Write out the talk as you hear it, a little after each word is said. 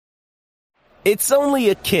It's only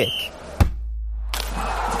a kick,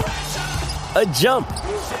 a jump,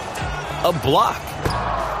 a block.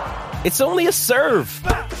 It's only a serve.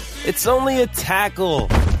 It's only a tackle,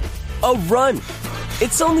 a run.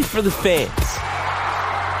 It's only for the fans.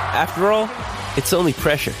 After all, it's only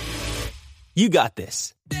pressure. You got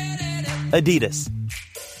this. Adidas.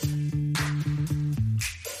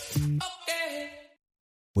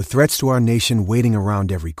 With threats to our nation waiting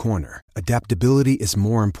around every corner, adaptability is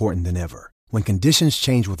more important than ever. When conditions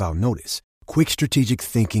change without notice, quick strategic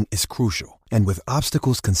thinking is crucial. And with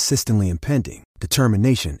obstacles consistently impending,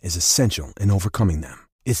 determination is essential in overcoming them.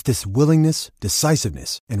 It's this willingness,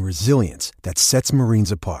 decisiveness, and resilience that sets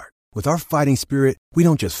Marines apart. With our fighting spirit, we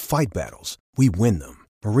don't just fight battles, we win them.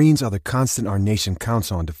 Marines are the constant our nation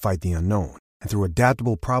counts on to fight the unknown. And through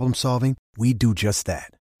adaptable problem solving, we do just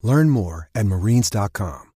that. Learn more at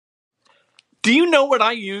marines.com. Do you know what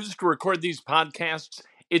I use to record these podcasts?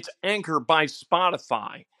 It's Anchor by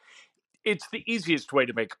Spotify. It's the easiest way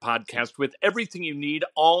to make a podcast with everything you need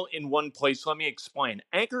all in one place. Let me explain.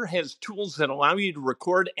 Anchor has tools that allow you to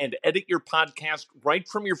record and edit your podcast right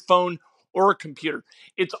from your phone or a computer.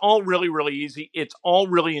 It's all really, really easy. It's all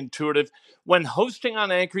really intuitive. When hosting on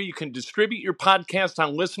Anchor, you can distribute your podcast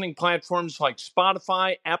on listening platforms like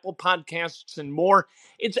Spotify, Apple Podcasts, and more.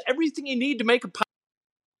 It's everything you need to make a podcast.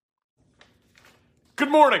 Good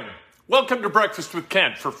morning. Welcome to Breakfast with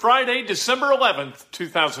Kent for Friday, December 11th,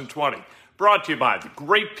 2020. Brought to you by the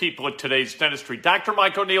great people at Today's Dentistry. Dr.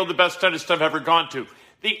 Mike O'Neill, the best dentist I've ever gone to.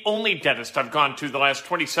 The only dentist I've gone to the last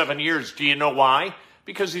 27 years. Do you know why?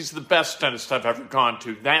 Because he's the best dentist I've ever gone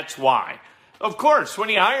to. That's why. Of course, when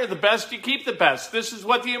you hire the best, you keep the best. This is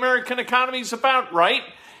what the American economy is about, right?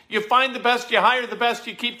 You find the best, you hire the best,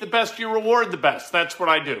 you keep the best, you reward the best. That's what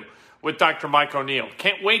I do with Dr. Mike O'Neill.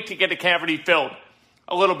 Can't wait to get a cavity filled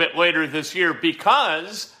a little bit later this year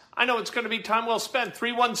because I know it's going to be time well spent.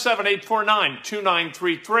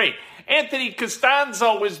 317-849-2933. Anthony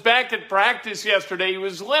Costanzo was back at practice yesterday. He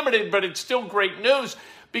was limited, but it's still great news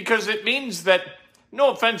because it means that,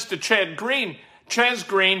 no offense to Chaz Green,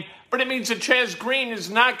 but it means that Chaz Green is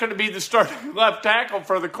not going to be the starting left tackle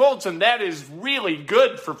for the Colts, and that is really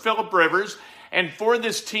good for Phillip Rivers and for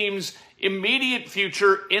this team's immediate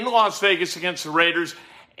future in Las Vegas against the Raiders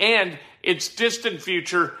and its distant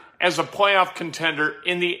future as a playoff contender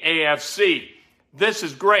in the AFC. This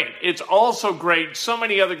is great. It's also great. So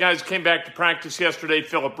many other guys came back to practice yesterday.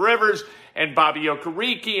 Phillip Rivers and Bobby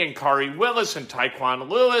Okereke and Kari Willis and Tyquan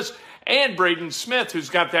Lewis and Braden Smith,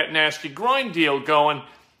 who's got that nasty groin deal going.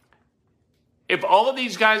 If all of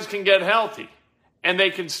these guys can get healthy and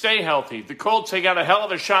they can stay healthy, the Colts, they got a hell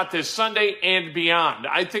of a shot this Sunday and beyond.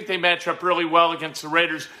 I think they match up really well against the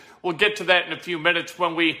Raiders. We'll get to that in a few minutes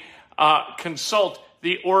when we consult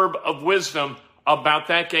the orb of wisdom about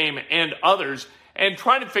that game and others and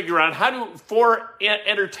try to figure out how to, for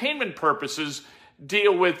entertainment purposes,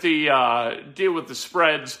 deal with the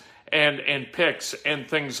spreads and picks and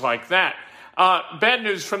things like that. Bad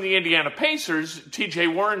news from the Indiana Pacers.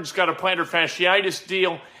 TJ Warren's got a plantar fasciitis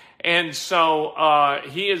deal, and so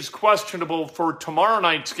he is questionable for tomorrow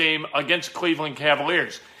night's game against Cleveland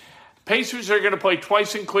Cavaliers. Pacers are going to play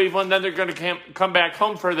twice in Cleveland, then they're going to come back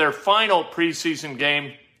home for their final preseason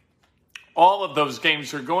game. All of those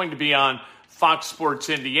games are going to be on Fox Sports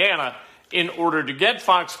Indiana. In order to get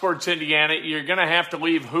Fox Sports Indiana, you're going to have to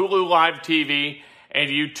leave Hulu Live TV and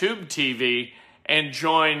YouTube TV and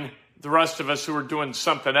join the rest of us who are doing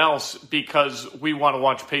something else because we want to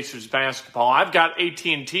watch Pacers basketball. I've got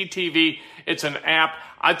AT&T TV. It's an app.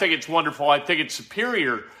 I think it's wonderful. I think it's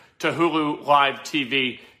superior to Hulu Live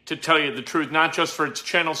TV, to tell you the truth, not just for its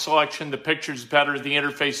channel selection. The picture's better. The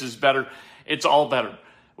interface is better. It's all better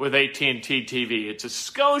with AT&T TV. It's a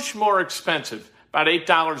skosh more expensive, about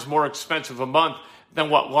 $8 more expensive a month than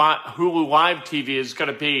what Hulu Live TV is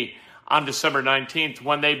going to be on December 19th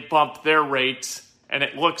when they bump their rates, and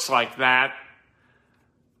it looks like that,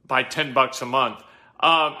 by $10 a month.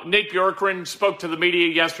 Nate Bjorkgren spoke to the media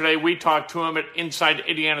yesterday. We talked to him at Inside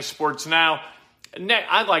Indiana Sports Now.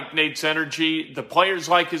 I like Nate's energy. The players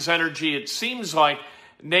like his energy. It seems like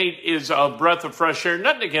Nate is a breath of fresh air.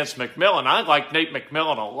 Nothing against McMillan. I like Nate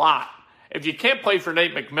McMillan a lot. If you can't play for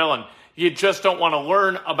Nate McMillan, you just don't want to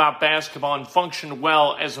learn about basketball and function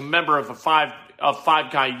well as a member of a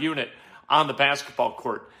five-guy unit on the basketball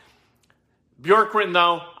court. Bjorkgren,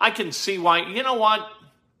 though, I can see why. You know what?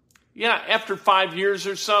 Yeah, after 5 years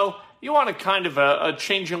or so, you want a kind of a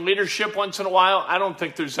change in leadership once in a while. I don't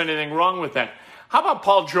think there's anything wrong with that. How about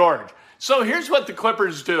Paul George? So here's what the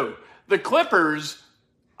Clippers do. The Clippers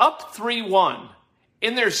up 3-1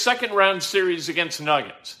 in their second round series against the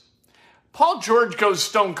Nuggets. Paul George goes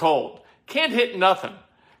stone cold. Can't hit nothing.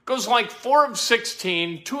 Goes like 4 of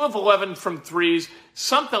 16, 2 of 11 from threes,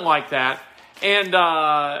 something like that. And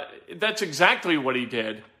that's exactly what he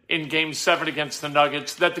did in Game 7 against the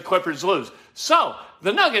Nuggets that the Clippers lose. So,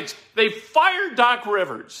 the Nuggets, they fired Doc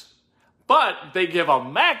Rivers, but they give a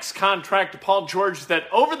max contract to Paul George that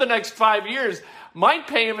over the next 5 years might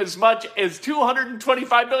pay him as much as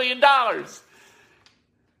 $225 million.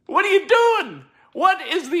 What are you doing? What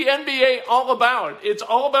is the NBA all about? It's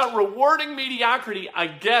all about rewarding mediocrity, I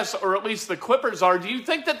guess, or at least the Clippers are. Do you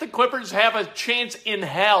think that the Clippers have a chance in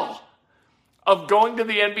hell of going to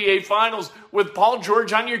the NBA Finals with Paul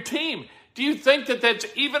George on your team? Do you think that that's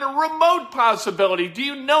even a remote possibility? Do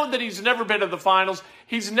you know that he's never been to the Finals?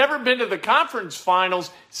 He's never been to the conference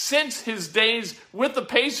finals since his days with the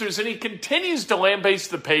Pacers, and he continues to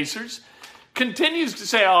lambaste the Pacers. Continues to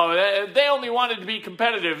say, oh, they only wanted to be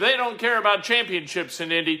competitive. They don't care about championships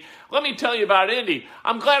in Indy. Let me tell you about Indy.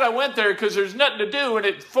 I'm glad I went there because there's nothing to do, and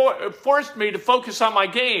it forced me to focus on my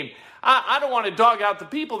game. I don't want to dog out the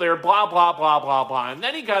people there, blah, blah, blah, blah, blah. And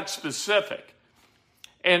then he got specific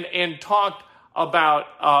and talked about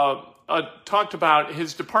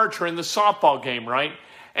his departure in the softball game, right?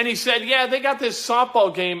 And he said, yeah, they got this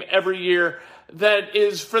softball game every year that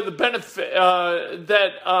is for the benefit,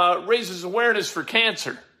 that raises awareness for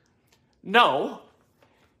cancer. No.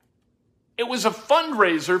 It was a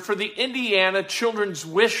fundraiser for the Indiana Children's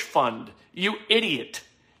Wish Fund, you idiot.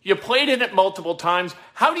 You played in it multiple times.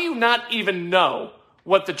 How do you not even know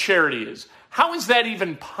what the charity is? How is that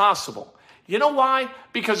even possible? You know why?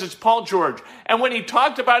 Because it's Paul George. And when he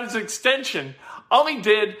talked about his extension, all he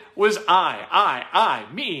did was I,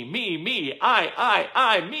 me,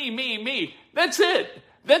 I, me. That's it.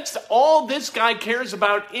 That's all this guy cares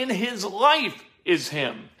about in his life is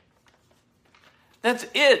him. That's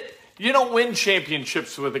it. You don't win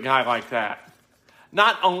championships with a guy like that.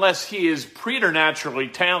 Not unless he is preternaturally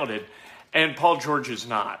talented, and Paul George is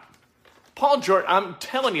not. Paul George, I'm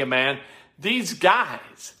telling you, man, these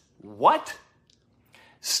guys, what?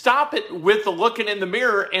 Stop it with the looking in the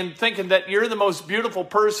mirror and thinking that you're the most beautiful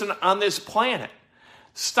person on this planet.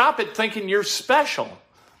 Stop it thinking you're special.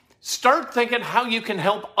 Start thinking how you can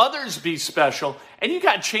help others be special, and you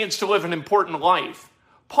got a chance to live an important life.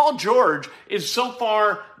 Paul George is so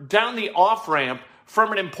far down the off-ramp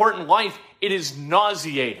from an important life, it is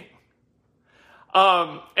nauseating.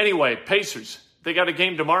 Anyway, Pacers, they got a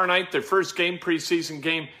game tomorrow night, their first game, preseason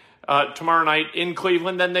game, tomorrow night in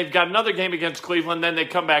Cleveland. Then they've got another game against Cleveland. Then they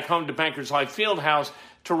come back home to Bankers Life Fieldhouse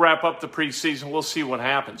to wrap up the preseason. We'll see what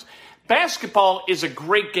happens. Basketball is a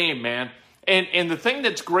great game, man. And the thing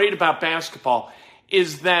that's great about basketball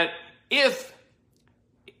is that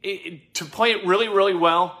to play it really, really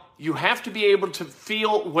well, you have to be able to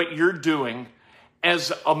feel what you're doing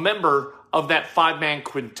as a member of that 5-man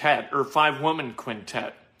quintet or 5-woman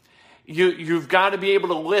quintet. You've got to be able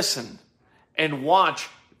to listen and watch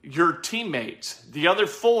your teammates, the other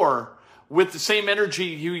 4, with the same energy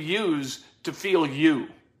you use to feel you.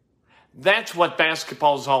 That's what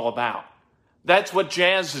basketball is all about. That's what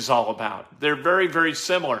jazz is all about. They're very, very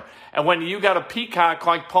similar. And when you got a peacock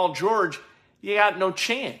like Paul George, you got no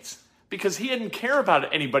chance because he didn't care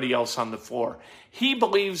about anybody else on the floor. He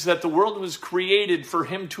believes that the world was created for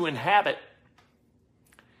him to inhabit.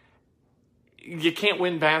 You can't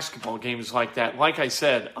win basketball games like that, like I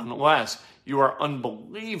said, unless you are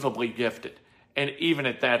unbelievably gifted. And even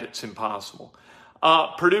at that, it's impossible.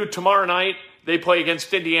 Purdue tomorrow night, they play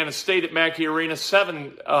against Indiana State at Mackey Arena,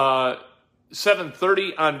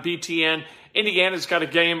 7:30 on BTN. Indiana's got a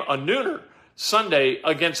game, a nooner, Sunday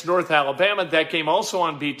against North Alabama. That game also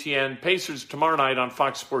on BTN. Pacers tomorrow night on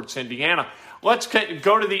Fox Sports Indiana. Let's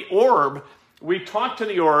go to the Orb. We talked to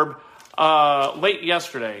the Orb late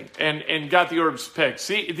yesterday and got the Orb's pick.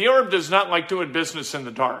 See, the Orb does not like doing business in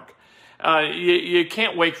the dark. You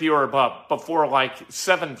can't wake the Orb up before like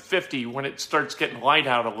 7:50 when it starts getting light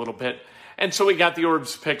out a little bit. And so we got the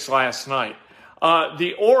Orb's picks last night.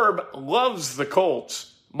 The Orb loves the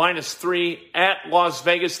Colts, -3 at Las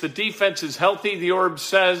Vegas. The defense is healthy, the Orb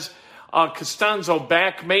says. Costanzo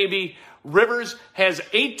back, maybe. Rivers has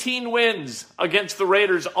 18 wins against the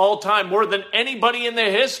Raiders all time, more than anybody in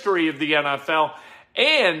the history of the NFL,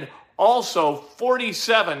 and also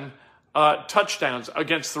 47 touchdowns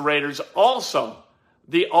against the Raiders, also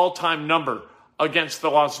the all-time number against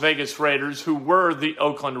the Las Vegas Raiders, who were the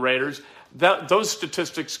Oakland Raiders. Those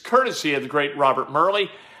statistics, courtesy of the great Robert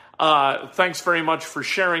Murley. Thanks very much for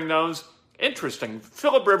sharing those. Interesting.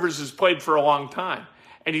 Phillip Rivers has played for a long time,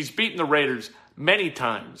 and he's beaten the Raiders many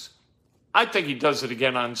times. I think he does it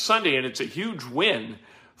again on Sunday, and it's a huge win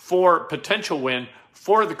potential win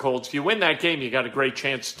for the Colts. If you win that game, you got a great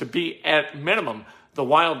chance to be, at minimum, the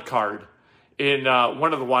wild card in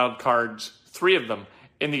one of the wild cards, 3 of them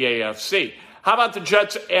in the AFC. How about the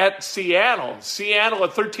Jets at Seattle? Seattle, a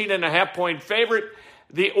 13.5-point favorite.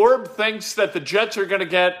 The Orb thinks that the Jets are going to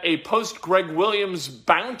get a post-Greg Williams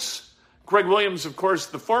bounce. Greg Williams, of course,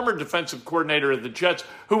 the former defensive coordinator of the Jets,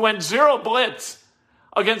 who went 0 blitz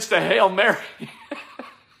against a Hail Mary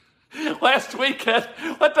last weekend.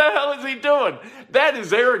 What the hell is he doing? That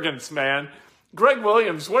is arrogance, man. Greg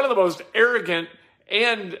Williams, one of the most arrogant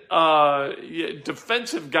and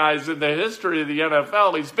defensive guys in the history of the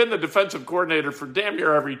NFL. He's been the defensive coordinator for damn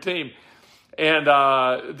near every team. And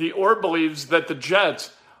the Orb believes that the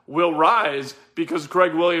Jets will rise because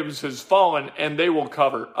Greg Williams has fallen, and they will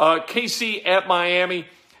cover. KC at Miami.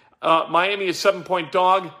 Miami is 7-point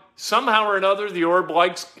dog. Somehow or another, the Orb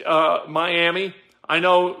likes Miami. I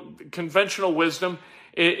know conventional wisdom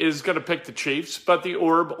is going to pick the Chiefs, but the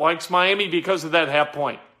Orb likes Miami because of that half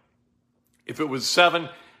point. If it was 7,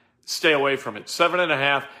 stay away from it.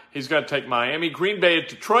 7.5, he's going to take Miami. Green Bay at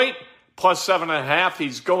Detroit, plus 7.5.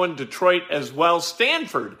 He's going Detroit as well.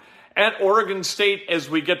 Stanford at Oregon State as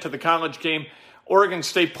we get to the college game. Oregon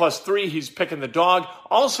State plus 3, he's picking the dog.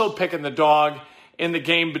 Also picking the dog in the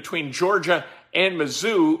game between Georgia and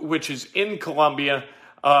Mizzou, which is in Columbia.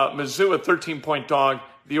 Mizzou, a 13-point dog.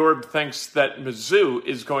 The Orb thinks that Mizzou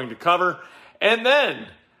is going to cover. And then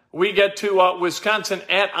we get to Wisconsin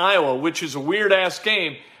at Iowa, which is a weird-ass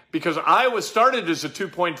game because Iowa started as a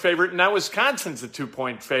 2-point favorite, and now Wisconsin's a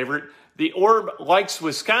 2-point favorite. The Orb likes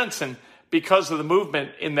Wisconsin because of the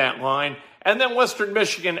movement in that line. And then Western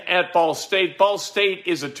Michigan at Ball State. Ball State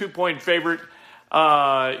is a 2-point favorite.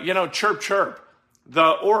 Chirp, chirp.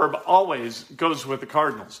 The Orb always goes with the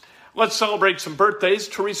Cardinals. Let's celebrate some birthdays.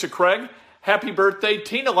 Teresa Craig, happy birthday.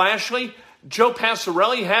 Tina Lashley, Joe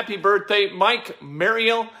Passarelli, happy birthday. Mike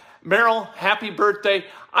Merrill, happy birthday.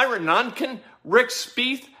 Ira Nonkin, Rick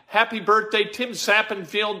Spieth, happy birthday. Tim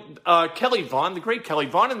Sappenfield, Kelly Vaughn, the great Kelly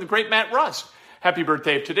Vaughn, and the great Matt Rust. Happy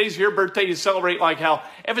birthday. If today's your birthday, you celebrate like hell.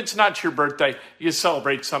 If it's not your birthday, you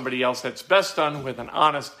celebrate somebody else. That's best done with an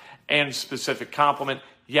honest and specific compliment.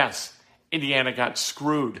 Yes, Indiana got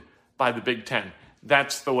screwed by the Big Ten.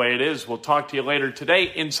 That's the way it is. We'll talk to you later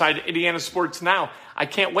today inside Indiana Sports Now. I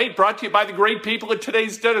can't wait. Brought to you by the great people at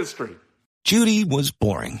Today's Dentistry. Judy was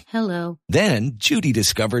boring. Hello. Then Judy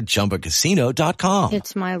discovered ChumbaCasino.com.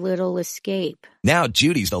 It's my little escape. Now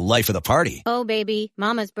Judy's the life of the party. Oh, baby,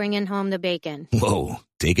 mama's bringing home the bacon. Whoa,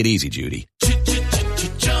 take it easy, Judy.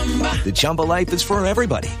 The Chumba life is for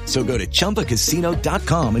everybody. So go to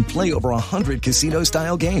ChumbaCasino.com and play over 100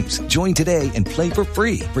 casino-style games. Join today and play for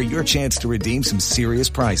free for your chance to redeem some serious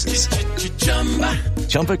prizes.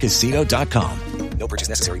 ChumbaCasino.com. No purchase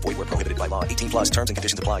necessary. Void where prohibited by law. 18 plus terms and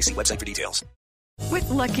conditions apply. See website for details. With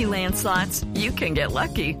Lucky Land Slots, you can get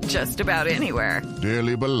lucky just about anywhere.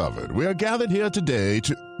 Dearly beloved, we are gathered here today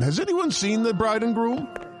to... Has anyone seen the bride and groom?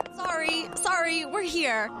 Sorry, we're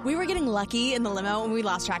here. We were getting lucky in the limo and we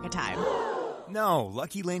lost track of time. No,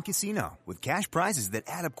 Lucky Land Casino, with cash prizes that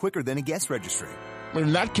add up quicker than a guest registry.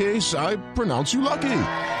 In that case, I pronounce you lucky.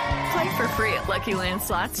 Play for free at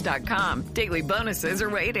LuckyLandSlots.com. Daily bonuses are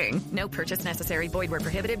waiting. No purchase necessary. Void where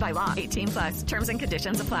prohibited by law. 18 plus. Terms and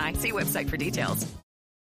conditions apply. See website for details.